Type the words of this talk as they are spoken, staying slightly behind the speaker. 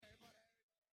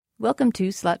Welcome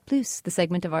to Slate Plus, the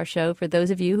segment of our show for those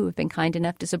of you who have been kind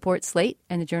enough to support Slate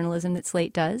and the journalism that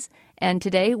Slate does. And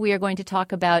today we are going to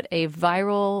talk about a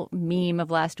viral meme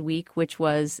of last week, which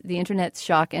was the internet's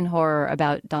shock and horror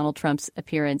about Donald Trump's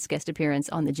guest appearance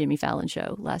on the Jimmy Fallon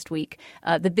show last week.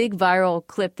 The big viral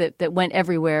clip that went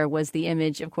everywhere was the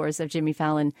image, of course, of Jimmy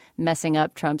Fallon messing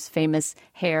up Trump's famous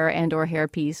hair and or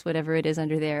hairpiece, whatever it is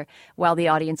under there, while the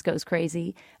audience goes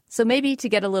crazy. So maybe to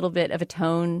get a little bit of a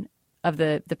tone of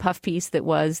the puff piece that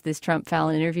was this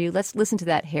Trump-Fallon interview, let's listen to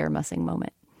that hair mussing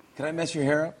moment. Can I mess your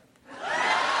hair up?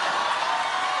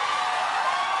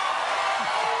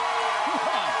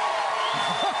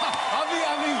 I'm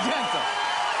being gentle.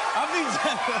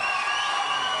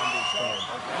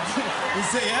 You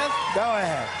say yes? Go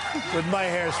ahead. With my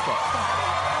hairspray.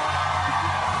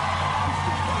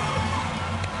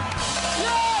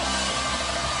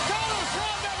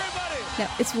 Now,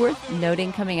 it's worth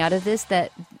noting coming out of this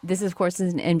that this, of course,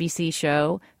 is an NBC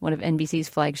show, one of NBC's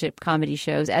flagship comedy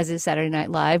shows, as is Saturday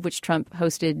Night Live, which Trump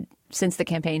hosted since the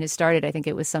campaign has started. I think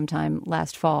it was sometime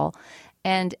last fall.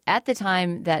 And at the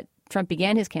time that Trump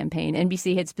began his campaign,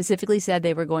 NBC had specifically said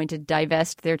they were going to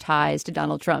divest their ties to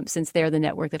Donald Trump since they're the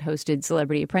network that hosted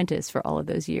Celebrity Apprentice for all of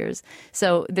those years.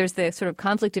 So there's the sort of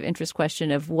conflict of interest question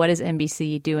of what is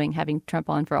NBC doing having Trump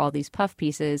on for all these puff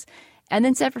pieces. And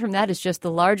then separate from that is just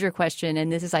the larger question,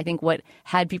 and this is, I think, what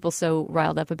had people so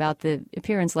riled up about the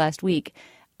appearance last week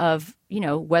of,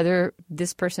 whether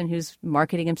this person who's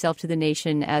marketing himself to the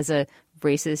nation as a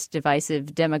racist,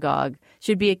 divisive demagogue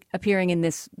should be appearing in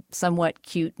this somewhat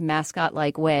cute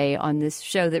mascot-like way on this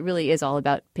show that really is all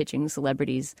about pitching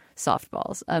celebrities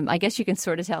softballs. I guess you can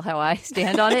sort of tell how I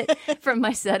stand on it from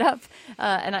my setup.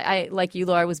 And I, like you,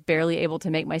 Laura, was barely able to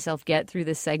make myself get through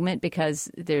this segment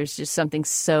because there's just something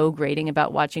so grating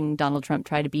about watching Donald Trump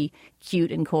try to be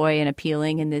cute and coy and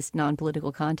appealing in this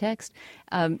non-political context.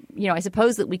 I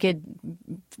suppose that we could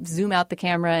zoom out the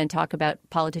camera and talk about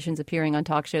politicians appearing on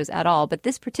talk shows at all. But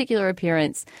this particular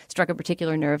appearance struck a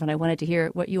particular nerve, and I wanted to hear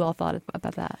what you all thought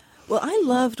about that. Well, I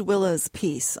loved Willa's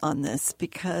piece on this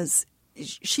because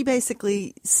she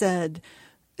basically put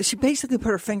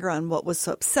her finger on what was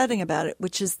so upsetting about it,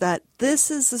 which is that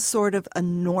this is a sort of a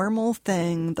normal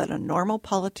thing that a normal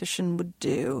politician would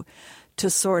do to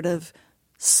sort of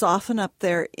soften up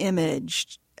their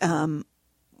image and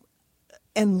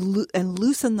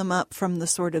loosen them up from the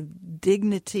sort of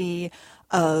dignity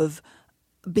of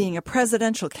being a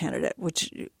presidential candidate,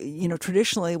 which,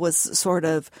 traditionally was sort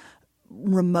of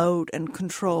remote and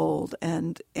controlled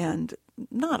and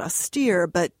not austere,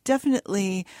 but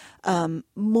definitely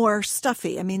more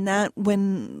stuffy. I mean, that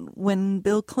when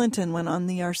Bill Clinton went on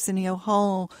the Arsenio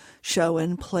Hall show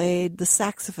and played the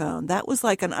saxophone, that was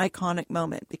like an iconic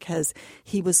moment because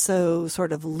he was so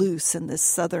sort of loose in this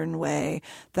Southern way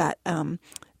that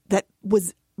that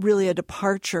was really a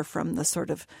departure from the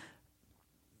sort of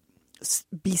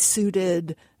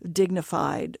besuited,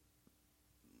 dignified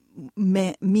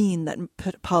mean that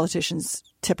politicians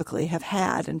typically have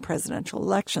had in presidential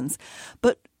elections.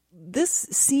 But this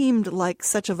seemed like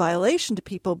such a violation to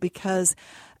people because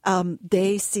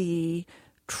they see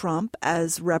Trump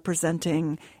as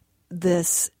representing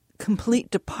this complete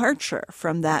departure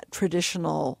from that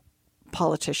traditional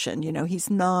politician. He's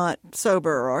not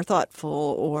sober or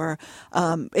thoughtful or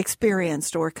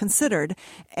experienced or considered.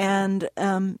 And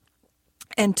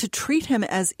to treat him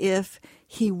as if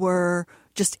he were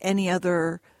just any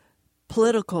other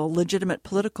legitimate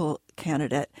political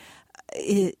candidate,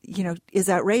 is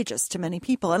outrageous to many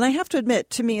people. And I have to admit,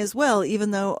 to me as well,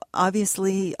 even though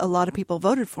obviously a lot of people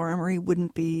voted for him or he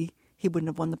wouldn't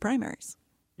have won the primaries.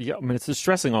 Yeah, I mean, it's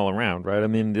distressing all around, right? I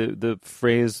mean, the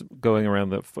phrase going around,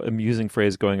 the amusing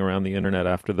phrase going around the internet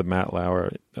after the Matt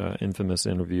Lauer infamous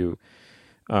interview,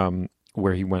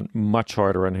 where he went much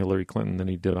harder on Hillary Clinton than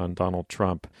he did on Donald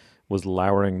Trump, was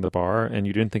lowering the bar, and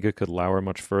you didn't think it could lower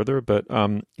much further. But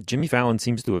Jimmy Fallon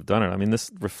seems to have done it. I mean, this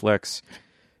reflects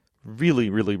really,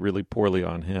 really, really poorly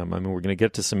on him. I mean, we're going to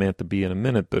get to Samantha Bee in a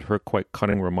minute, but her quite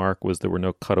cutting remark was there were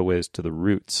no cutaways to the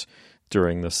roots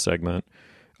during this segment.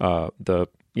 The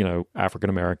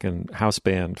African-American house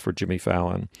band for Jimmy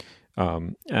Fallon.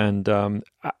 And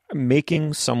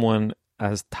making someone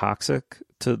as toxic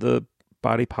to the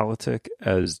body politic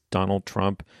as Donald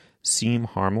Trump seem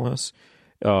harmless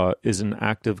is an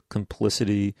act of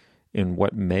complicity in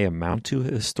what may amount to a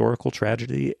historical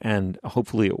tragedy, and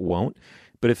hopefully it won't.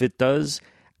 But if it does,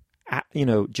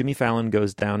 Jimmy Fallon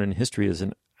goes down in history as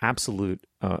an absolute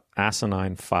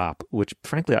asinine fop, which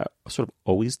frankly I sort of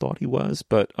always thought he was.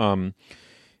 But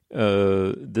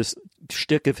this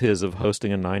shtick of his of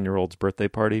hosting a 9-year-old's birthday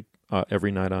party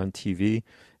every night on TV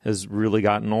has really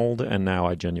gotten old, and now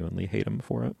I genuinely hate him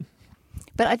for it.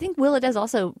 But I think, Will, it does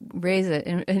also raise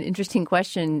an interesting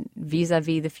question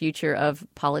vis-a-vis the future of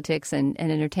politics and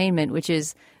entertainment, which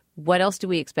is, what else do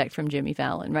we expect from Jimmy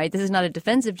Fallon, right? This is not a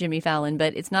defense of Jimmy Fallon,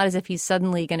 but it's not as if he's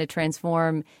suddenly going to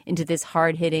transform into this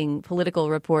hard-hitting political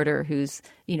reporter who's,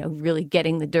 really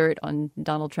getting the dirt on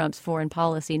Donald Trump's foreign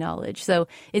policy knowledge. So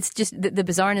it's just the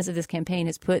bizarreness of this campaign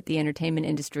has put the entertainment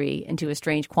industry into a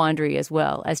strange quandary as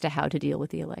well as to how to deal with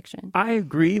the election. I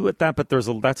agree with that, but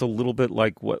that's a little bit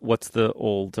like what's the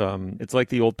old it's like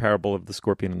the old parable of the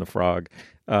scorpion and the frog.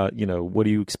 What do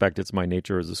you expect? It's my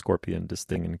nature as a scorpion to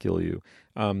sting and kill you.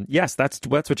 Yes, that's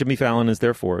what Jimmy Fallon is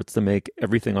there for. It's to make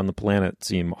everything on the planet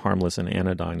seem harmless and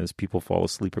anodyne as people fall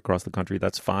asleep across the country.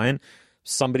 That's fine.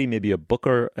 Somebody, maybe a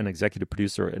booker, an executive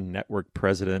producer, a network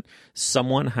president,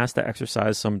 someone has to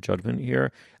exercise some judgment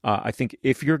here. I think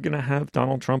if you're going to have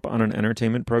Donald Trump on an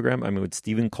entertainment program, I mean, would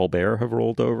Stephen Colbert have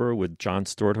rolled over? Would Jon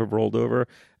Stewart have rolled over?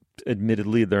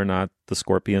 Admittedly, they're not the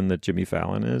scorpion that Jimmy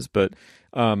Fallon is, but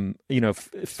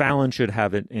Fallon should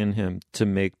have it in him to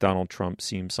make Donald Trump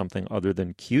seem something other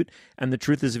than cute. And the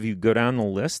truth is, if you go down the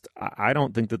list, I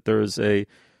don't think that there's a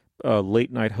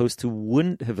late night host who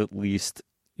wouldn't have at least,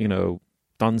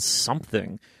 done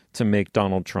something to make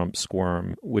Donald Trump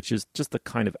squirm, which is just a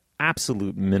kind of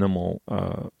absolute minimal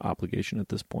obligation at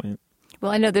this point.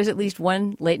 Well, I know there's at least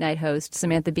one late night host,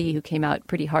 Samantha Bee, who came out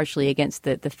pretty harshly against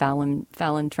the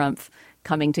Fallon Trump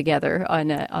coming together on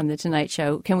the Tonight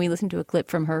Show. Can we listen to a clip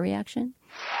from her reaction?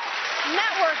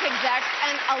 Network execs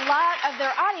and a lot of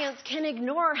their audience can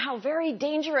ignore how very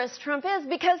dangerous Trump is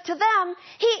because to them,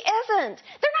 he isn't.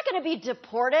 They're not going to be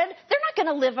deported. They're not going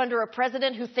to live under a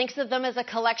president who thinks of them as a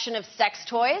collection of sex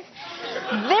toys.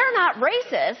 They're not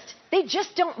racist. They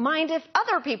just don't mind if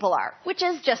other people are, which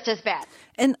is just as bad.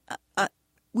 And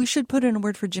we should put in a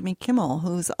word for Jimmy Kimmel,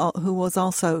 who was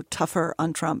also tougher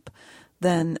on Trump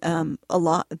than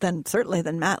certainly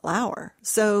than Matt Lauer.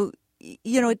 So,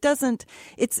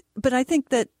 but I think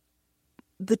that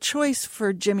the choice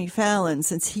for Jimmy Fallon,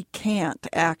 since he can't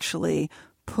actually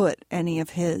put any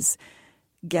of his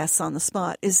guests on the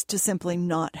spot, is to simply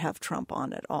not have Trump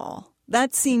on at all.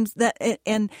 That seems that,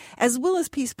 and as Willis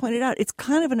Peace pointed out, it's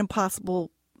kind of an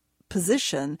impossible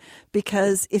position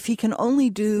because if he can only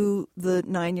do the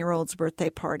 9-year-old's birthday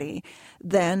party,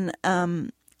 then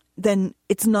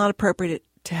it's not appropriate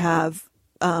to have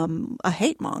a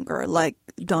hate monger like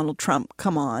Donald Trump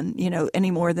come on,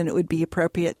 any more than it would be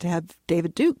appropriate to have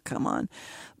David Duke come on.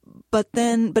 But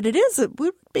it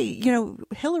would be,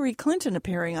 Hillary Clinton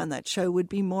appearing on that show would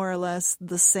be more or less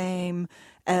the same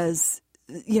as,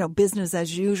 business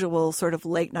as usual sort of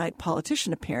late night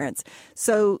politician appearance.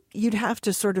 So you'd have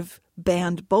to sort of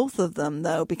band both of them,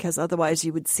 though, because otherwise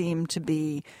you would seem to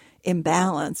be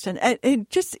imbalanced. And it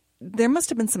just, there must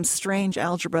have been some strange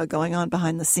algebra going on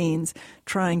behind the scenes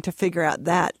trying to figure out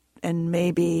that. And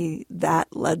maybe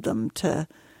that led them to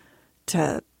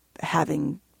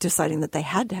deciding that they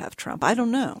had to have Trump. I don't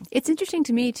know. It's interesting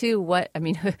to me, too,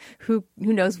 who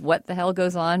knows what the hell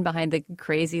goes on behind the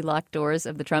crazy locked doors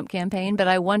of the Trump campaign. But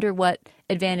I wonder what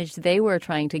advantage they were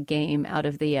trying to game out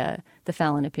of the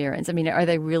Fallon appearance. I mean, are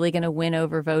they really going to win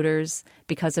over voters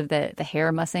because of the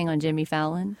hair mussing on Jimmy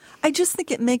Fallon? I just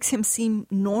think it makes him seem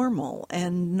normal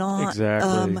and not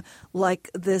exactly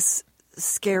like this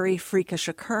scary, freakish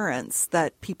occurrence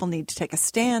that people need to take a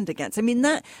stand against. I mean,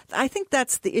 I think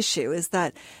that's the issue, is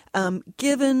that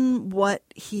given what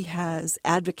he has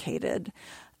advocated,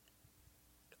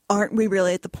 aren't we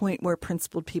really at the point where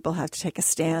principled people have to take a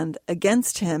stand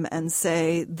against him and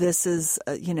say, this is,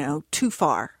 too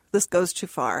far. This goes too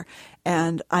far.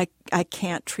 And I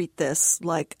can't treat this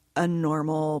like a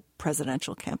normal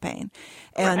presidential campaign.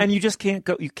 And you just can't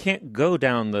go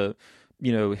down the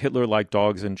Hitler like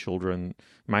dogs and children.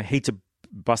 I hate to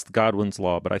bust Godwin's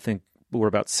law, but I think we're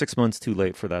about 6 months too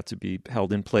late for that to be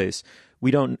held in place.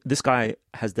 This guy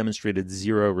has demonstrated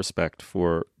zero respect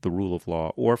for the rule of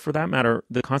law, or for that matter,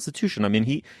 the Constitution. I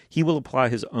mean, he will apply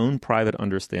his own private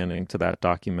understanding to that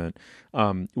document,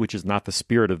 which is not the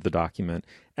spirit of the document.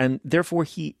 And therefore,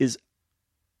 he is,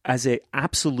 as a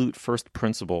absolute first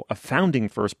principle, a founding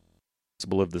first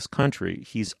principle of this country,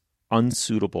 he's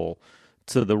unsuitable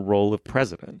to the role of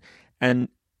president. And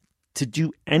to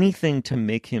do anything to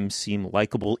make him seem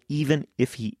likable, even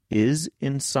if he is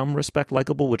in some respect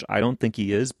likable, which I don't think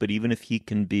he is, but even if he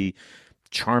can be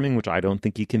charming, which I don't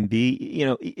think he can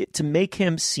be, to make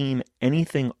him seem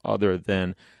anything other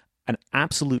than an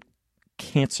absolute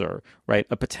cancer, right?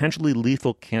 A potentially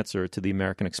lethal cancer to the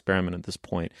American experiment at this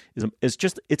point is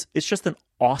just an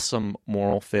awesome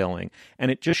moral failing. And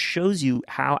it just shows you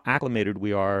how acclimated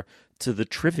we are to the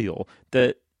trivial,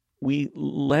 that we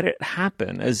let it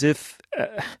happen as if,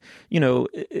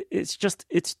 it's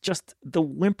just the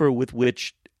whimper with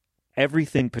which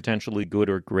everything potentially good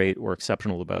or great or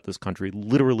exceptional about this country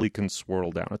literally can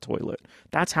swirl down a toilet.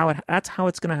 That's how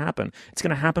it's going to happen. It's going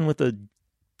to happen with a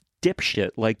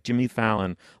dipshit like Jimmy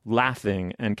Fallon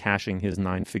laughing and cashing his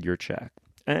 9-figure check.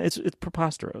 It's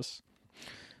preposterous.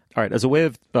 All right, as a way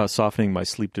of softening my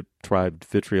sleep-deprived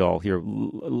vitriol here,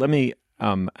 let me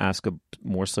ask a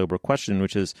more sober question,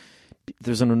 which is,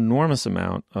 there's an enormous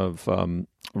amount of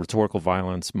rhetorical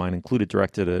violence, mine included,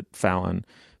 directed at Fallon.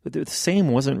 But the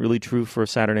same wasn't really true for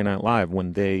Saturday Night Live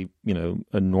when they,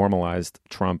 normalized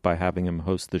Trump by having him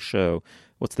host the show.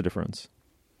 What's the difference?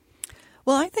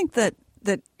 Well, I think that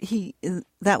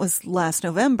was last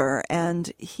November,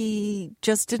 and he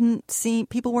just didn't see,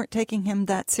 people weren't taking him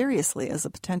that seriously as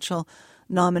a potential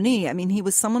nominee. I mean, he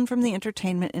was someone from the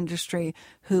entertainment industry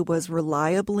who was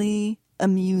reliably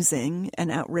amusing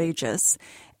and outrageous.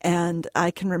 And I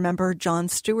can remember Jon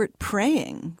Stewart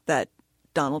praying that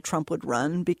Donald Trump would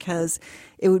run because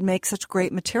it would make such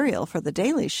great material for The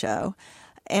Daily Show.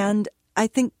 And I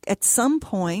think at some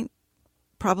point,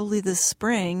 probably this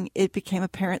spring, it became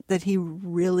apparent that he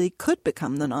really could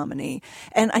become the nominee.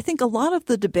 And I think a lot of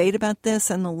the debate about this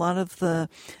and a lot of the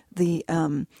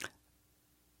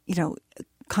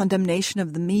condemnation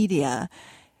of the media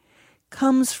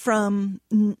comes from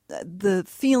the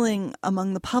feeling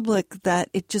among the public that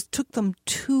it just took them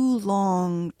too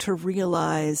long to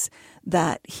realize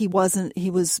that he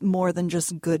was more than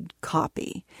just good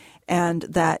copy, and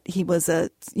that he was a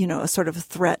sort of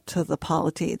threat to the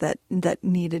polity that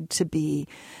needed to be,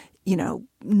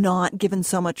 not given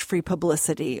so much free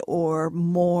publicity or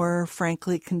more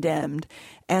frankly condemned.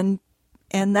 And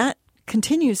that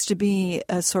continues to be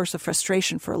a source of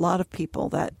frustration for a lot of people,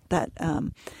 that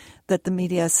the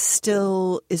media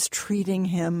still is treating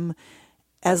him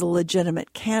as a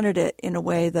legitimate candidate in a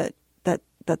way that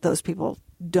those people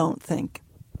don't think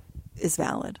is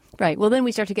valid. Right. Well, then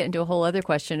we start to get into a whole other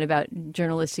question about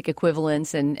journalistic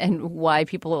equivalence and why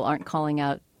people aren't calling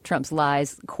out Trump's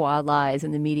lies, quad lies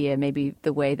in the media, maybe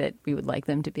the way that we would like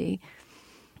them to be.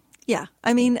 Yeah.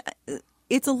 I mean,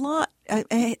 it's a lot.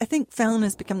 I think Fallon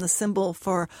has become the symbol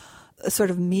for a sort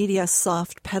of media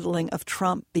soft peddling of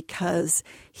Trump because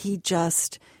he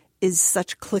just is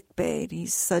such clickbait.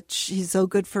 He's so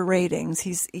good for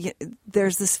ratings.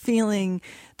 There's this feeling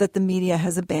that the media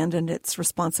has abandoned its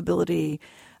responsibility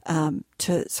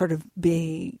to sort of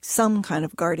be some kind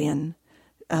of guardian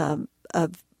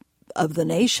of the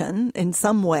nation in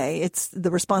some way. It's the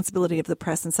responsibility of the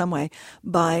press in some way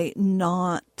by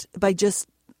just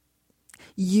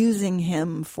using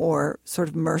him for sort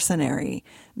of mercenary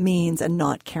means and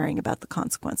not caring about the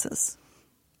consequences.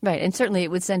 Right. And certainly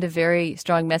it would send a very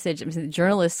strong message. I mean,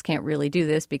 journalists can't really do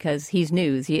this because he's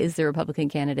news. He is the Republican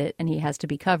candidate and he has to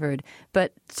be covered.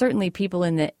 But certainly people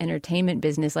in the entertainment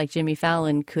business like Jimmy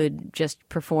Fallon could just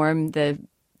perform the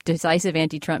decisive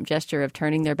anti-Trump gesture of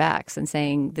turning their backs and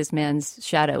saying this man's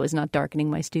shadow is not darkening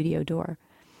my studio door.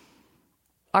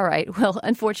 All right. Well,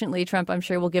 unfortunately, Trump, I'm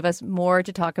sure, will give us more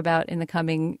to talk about in the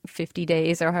coming 50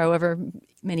 days or however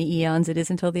many eons it is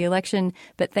until the election.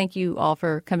 But thank you all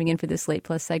for coming in for this Slate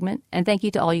Plus segment. And thank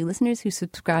you to all you listeners who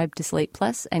subscribe to Slate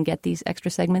Plus and get these extra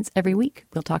segments every week.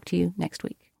 We'll talk to you next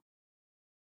week.